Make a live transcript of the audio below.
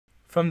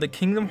From the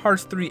Kingdom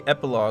Hearts 3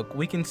 epilogue,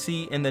 we can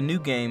see in the new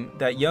game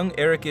that young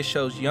Ericus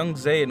shows young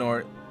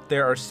Xehanort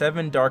there are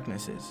 7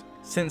 darknesses.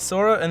 Since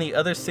Sora and the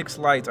other 6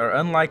 lights are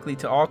unlikely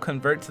to all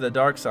convert to the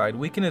dark side,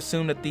 we can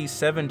assume that these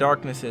 7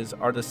 darknesses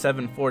are the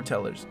 7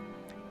 Foretellers: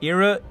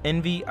 Ira,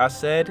 Envy,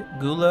 Aced,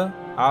 Gula,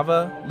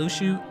 Ava,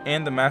 Luxu,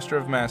 and the Master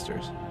of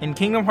Masters. In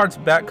Kingdom Hearts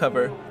back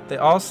cover, they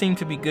all seem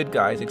to be good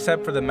guys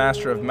except for the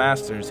Master of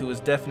Masters, who is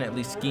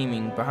definitely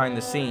scheming behind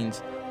the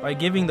scenes by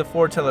giving the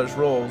Foretellers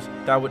roles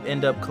that would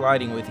end up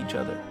colliding with each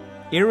other.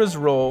 Ira's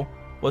role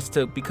was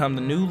to become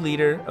the new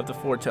leader of the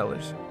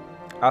Foretellers.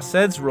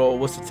 Aced's role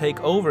was to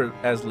take over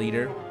as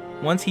leader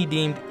once he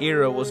deemed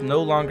Ira was no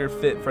longer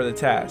fit for the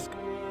task.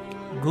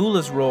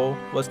 Gula's role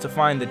was to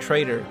find the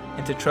traitor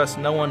and to trust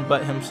no one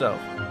but himself.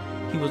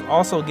 He was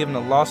also given a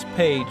lost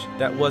page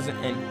that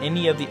wasn't in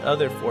any of the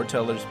other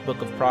Foretellers'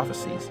 Book of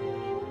Prophecies.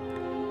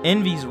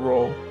 Envy's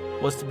role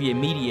was to be a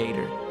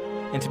mediator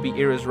and to be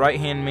Ira's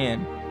right-hand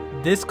man.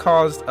 This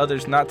caused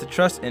others not to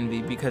trust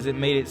Envy because it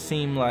made it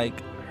seem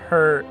like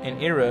her and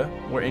Ira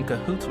were in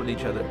cahoots with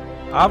each other.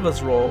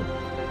 Ava's role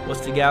was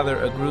to gather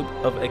a group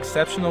of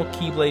exceptional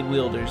Keyblade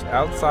wielders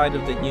outside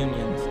of the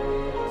unions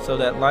so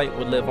that light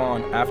would live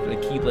on after the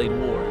Keyblade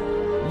War.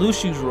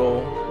 Luxu's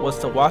role was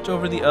to watch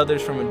over the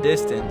others from a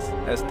distance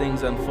as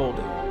things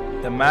unfolded.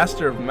 The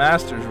Master of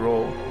Masters'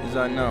 role is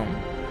unknown.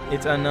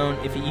 It's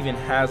unknown if he even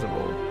has a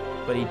role,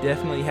 but he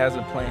definitely has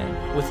a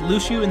plan. With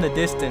Luxu in the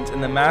distance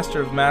and the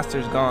Master of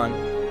Masters gone,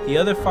 the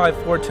other 5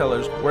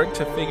 Foretellers worked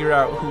to figure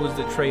out who was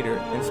the traitor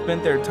and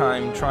spent their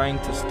time trying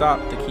to stop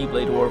the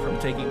Keyblade War from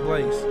taking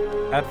place.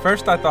 At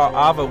first I thought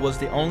Ava was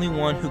the only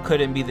one who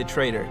couldn't be the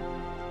traitor.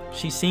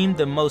 She seemed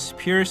the most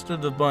purest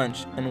of the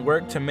bunch and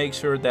worked to make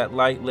sure that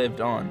light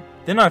lived on.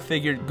 Then I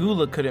figured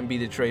Gula couldn't be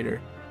the traitor,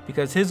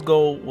 because his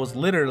goal was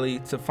literally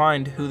to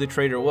find who the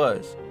traitor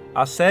was.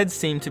 Aced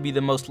seemed to be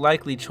the most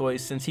likely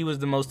choice since he was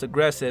the most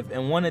aggressive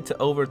and wanted to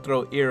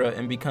overthrow Ira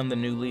and become the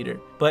new leader.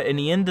 But in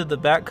the end of the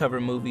back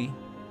cover movie,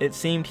 it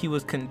seemed he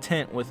was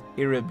content with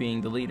Ira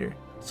being the leader.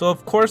 So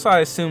of course I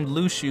assumed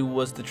Luxu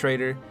was the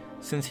traitor,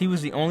 since he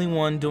was the only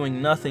one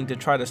doing nothing to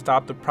try to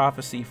stop the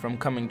prophecy from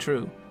coming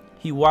true.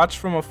 He watched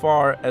from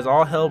afar as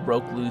all hell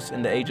broke loose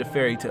in the Age of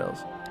Fairy Tales.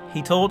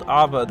 He told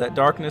Ava that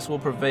darkness will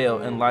prevail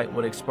and light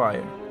would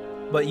expire.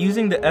 But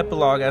using the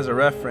epilogue as a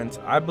reference,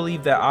 I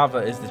believe that Ava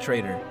is the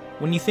traitor.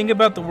 When you think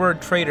about the word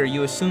traitor,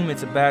 you assume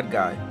it's a bad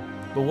guy.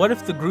 But what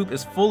if the group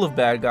is full of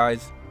bad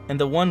guys, and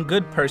the one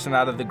good person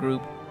out of the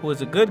group, who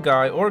is a good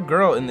guy or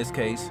girl in this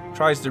case,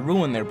 tries to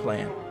ruin their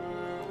plan?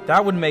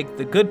 That would make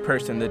the good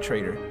person the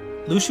traitor.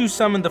 Luxu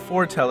summoned the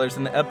Foretellers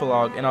in the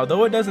epilogue, and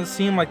although it doesn't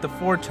seem like the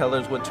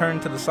Foretellers would turn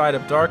to the side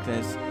of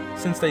darkness,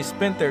 since they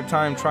spent their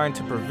time trying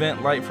to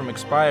prevent light from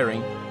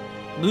expiring,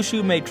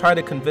 Luxu may try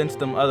to convince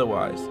them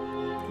otherwise.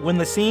 When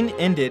the scene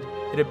ended,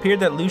 it appeared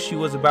that Luxu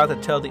was about to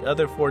tell the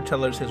other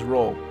Foretellers his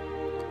role.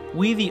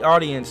 We, the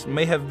audience,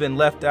 may have been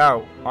left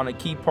out on a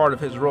key part of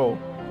his role,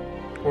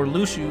 or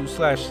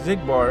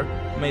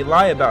Luxu/Xigbar may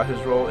lie about his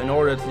role in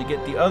order to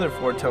get the other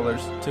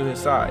Foretellers to his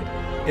side.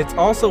 It's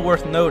also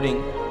worth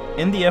noting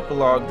in the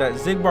epilogue that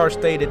Xigbar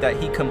stated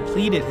that he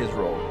completed his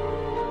role.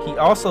 He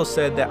also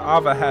said that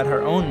Ava had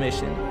her own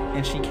mission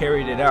and she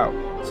carried it out.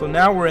 So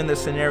now we're in the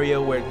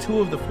scenario where 2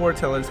 of the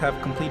Foretellers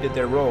have completed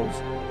their roles.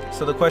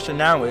 So the question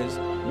now is,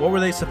 what were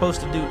they supposed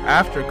to do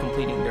after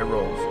completing their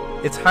roles?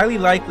 It's highly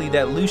likely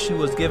that Luxu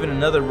was given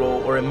another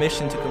role or a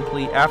mission to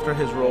complete after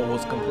his role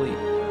was complete.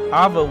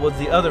 Ava was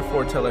the other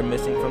Foreteller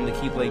missing from the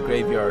Keyblade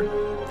graveyard.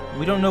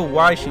 We don't know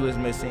why she was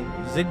missing.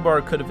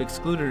 Xigbar could have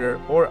excluded her,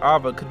 or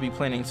Ava could be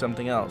planning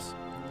something else.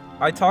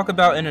 I talk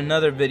about in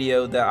another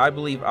video that I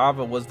believe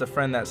Ava was the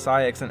friend that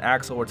Saïx and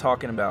Axel were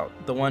talking about,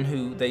 the one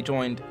who they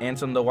joined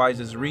Ansem the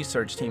Wise's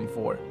research team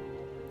for.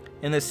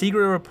 In the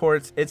secret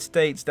reports, it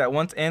states that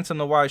once Ansem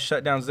the Wise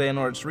shut down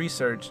Xehanort's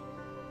research,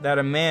 that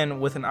a man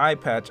with an eye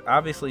patch,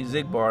 obviously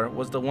Xigbar,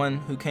 was the one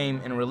who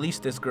came and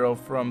released this girl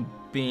from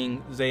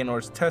being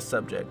Xehanort's test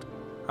subject.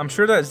 I'm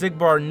sure that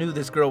Xigbar knew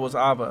this girl was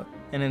Ava,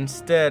 and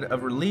instead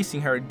of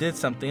releasing her, did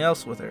something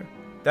else with her.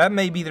 That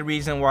may be the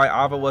reason why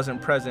Ava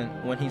wasn't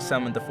present when he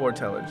summoned the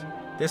Foretellers.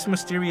 This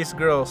mysterious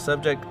girl,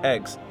 Subject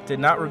X, did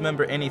not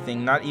remember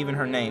anything, not even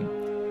her name.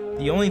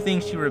 The only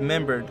thing she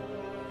remembered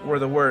were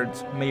the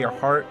words, "May your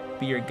heart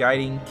be your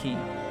guiding key."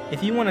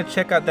 If you want to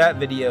check out that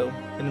video,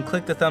 then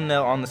click the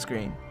thumbnail on the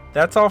screen.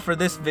 That's all for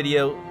this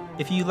video.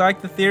 If you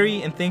like the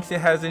theory and thinks it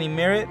has any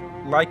merit,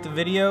 like the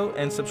video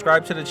and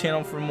subscribe to the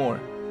channel for more.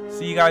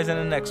 See you guys in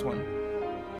the next one.